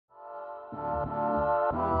Are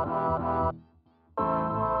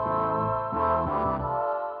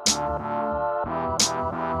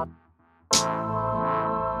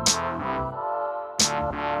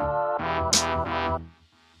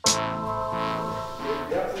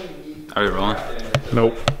you rolling?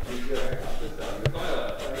 Nope.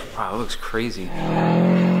 Wow, it looks crazy.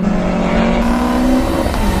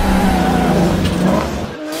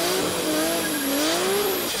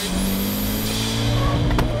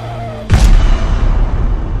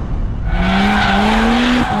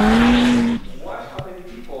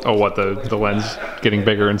 Oh, what, the lens getting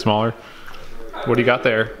bigger and smaller? What do you got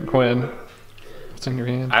there, Quinn? What's in your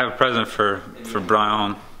hand? I have a present for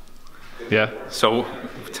Brian. Yeah. So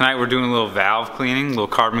tonight we're doing a little valve cleaning, a little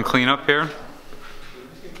carbon cleanup here.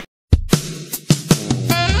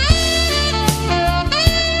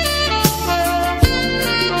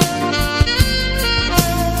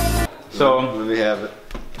 So let me have it.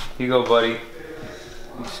 Here you go, buddy.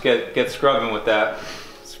 Just get scrubbing with that.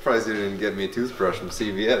 Surprised you didn't get me a toothbrush from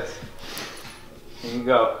CVS. Here you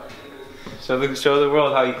go. Show the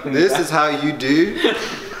world how you clean. This is how you do.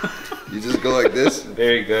 You just go like this.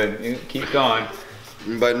 Very good. You keep going.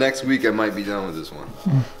 And by next week, I might be done with this one.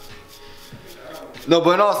 No,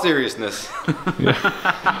 but in all seriousness,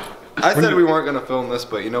 I said we weren't gonna film this,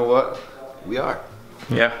 but you know what? We are.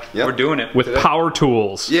 Yeah, yep. We're doing it with today. Power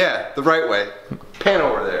tools. Yeah, the right way. Pan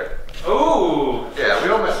over there. Ooh. Yeah, we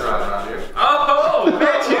don't mess around here. Oh, man,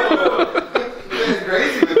 you guys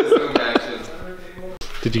crazy with this zoom action.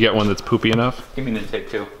 Did you get one that's poopy enough? Give me an intake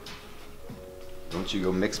too. Don't you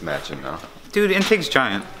go mix matching now. Dude, intake's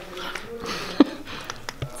giant.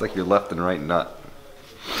 It's like your left and right nut.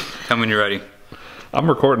 Tell me when you're ready. I'm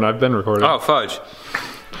recording, I've been recording. Oh, fudge.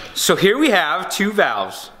 So here we have two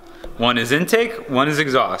valves. One is intake, one is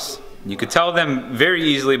exhaust. You could tell them very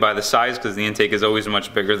easily by the size because the intake is always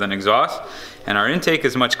much bigger than exhaust. And our intake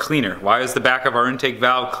is much cleaner. Why is the back of our intake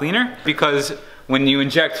valve cleaner? Because when you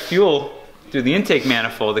inject fuel through the intake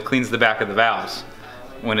manifold, it cleans the back of the valves.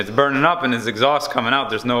 When it's burning up and there's exhaust coming out,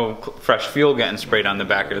 there's no fresh fuel getting sprayed on the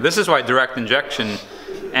back here. This is why direct injection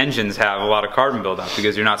engines have a lot of carbon buildup,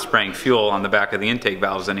 because you're not spraying fuel on the back of the intake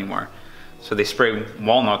valves anymore. So they spray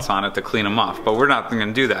walnuts on it to clean them off, but we're not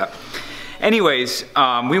gonna do that. Anyways,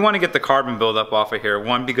 we wanna get the carbon buildup off of here.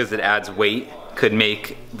 One, because it adds weight, could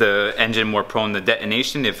make the engine more prone to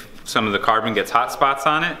detonation if some of the carbon gets hot spots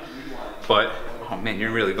on it. But, oh man,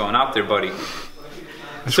 you're really going out there, buddy.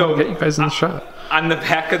 I just want to get you guys in the shot. On the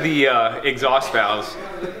back of the exhaust valves,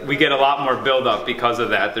 we get a lot more buildup because of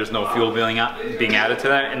that. There's no fuel being added to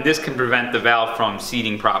that, and this can prevent the valve from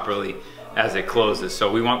seating properly as it closes. So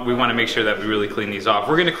we want to make sure that we really clean these off.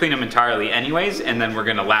 We're going to clean them entirely anyways, and then we're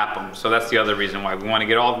going to lap them. So that's the other reason why we want to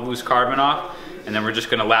get all the loose carbon off, and then we're just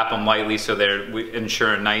going to lap them lightly so we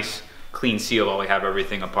ensure a nice clean seal while we have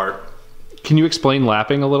everything apart. Can you explain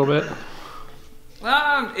lapping a little bit?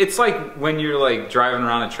 It's like when you're like driving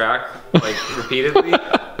around a track like repeatedly.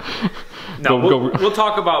 No, we'll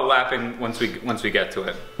talk about lapping once we get to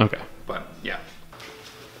it. Okay. But yeah.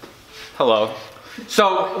 Hello.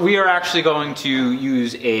 So we are actually going to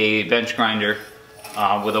use a bench grinder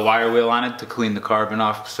with a wire wheel on it to clean the carbon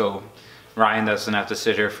off, so Ryan doesn't have to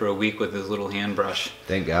sit here for a week with his little hand brush.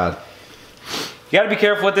 Thank God. You got to be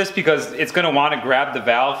careful with this because it's going to want to grab the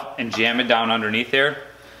valve and jam it down underneath here.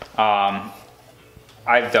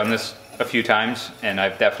 I've done this a few times and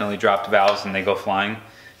I've definitely dropped valves and they go flying.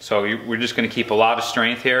 So we're just going to keep a lot of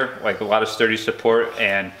strength here, like a lot of sturdy support,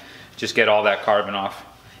 and just get all that carbon off.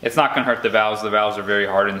 It's not going to hurt the valves. The valves are very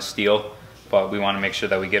hardened steel, but we want to make sure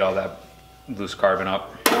that we get all that loose carbon up.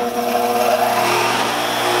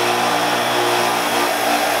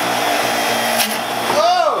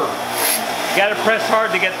 Whoa! You got to press hard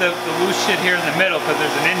to get the loose shit here in the middle because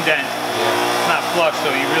there's an indent. It's not flush, so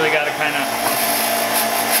you really got to kind of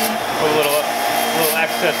put a little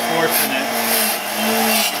excess force in it.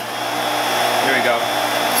 There we go.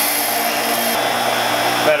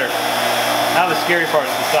 Better. Now the scary part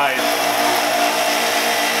is the size.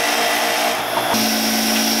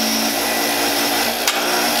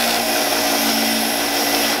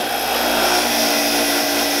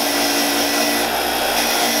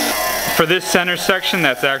 For this center section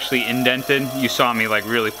that's actually indented, you saw me like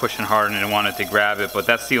really pushing hard and I wanted to grab it, but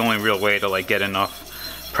that's the only real way to like get enough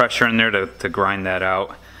pressure in there to grind that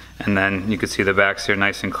out. And then you can see the backs here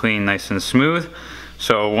nice and clean, nice and smooth.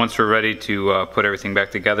 So once we're ready to put everything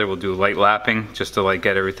back together, we'll do light lapping just to like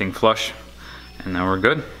get everything flush, and then we're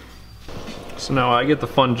good. So now I get the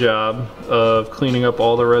fun job of cleaning up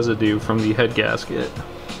all the residue from the head gasket.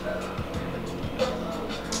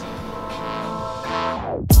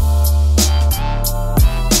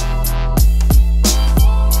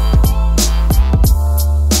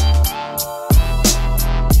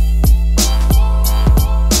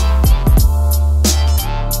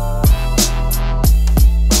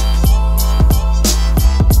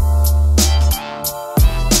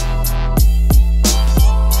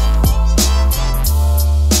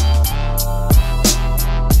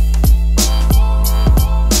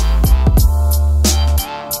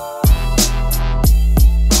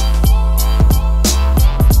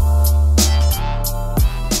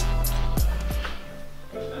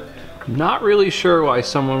 not really sure why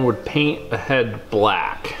someone would paint a head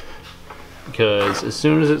black, because as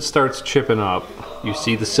soon as it starts chipping up, you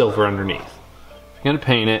see the silver underneath. If you're gonna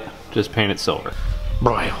paint it, just paint it silver.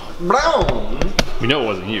 Brown. Brown. We know it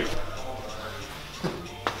wasn't you.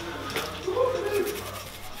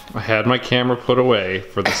 I had my camera put away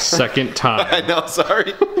for the second time. I know,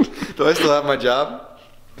 sorry. Do I still have my job?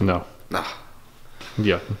 No. Nah.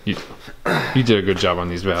 Yeah, you did a good job on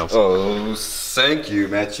these valves. Oh, thank you,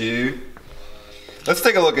 Matthew. Let's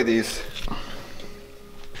take a look at these.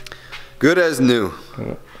 Good as new.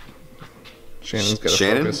 Shannon's got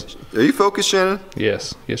to focus. Are you focused, Shannon?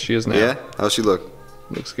 Yes, yes she is now. Yeah? How's she look?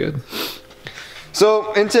 Looks good.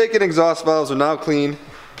 So, intake and exhaust valves are now clean.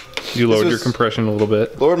 You lowered your compression a little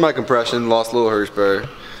bit. Lowered my compression, lost a little horsepower.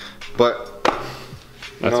 But,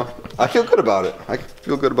 you know, I feel good about it. I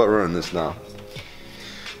feel good about running this now.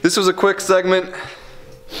 This was a quick segment.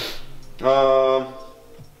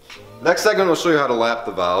 Next segment will show you how to lap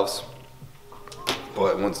the valves.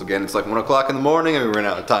 But once again, it's like 1 o'clock in the morning and we ran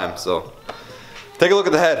out of time, so take a look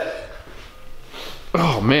at the head.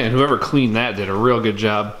 Oh man, whoever cleaned that did a real good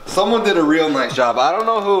job. Someone did a real nice job. I don't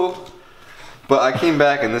know who, but I came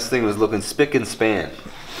back and this thing was looking spick and span.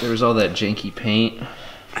 There was all that janky paint.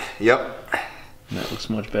 Yep. And that looks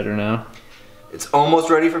much better now. It's almost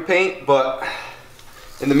ready for paint, but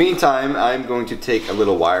in the meantime, I'm going to take a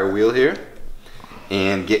little wire wheel here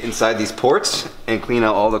and get inside these ports and clean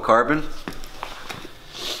out all the carbon.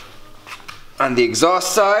 On the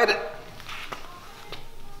exhaust side,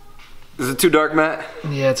 is it too dark, Matt?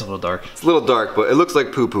 Yeah, it's a little dark. It's a little dark, but it looks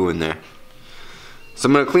like poo-poo in there. So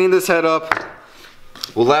I'm gonna clean this head up.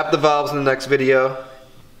 We'll lap the valves in the next video.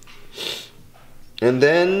 And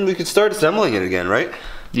then we can start assembling it again, right?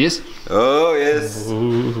 Yes. Oh, yes.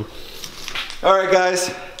 Ooh. All right,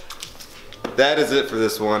 guys. That is it for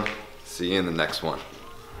this one. See you in the next one.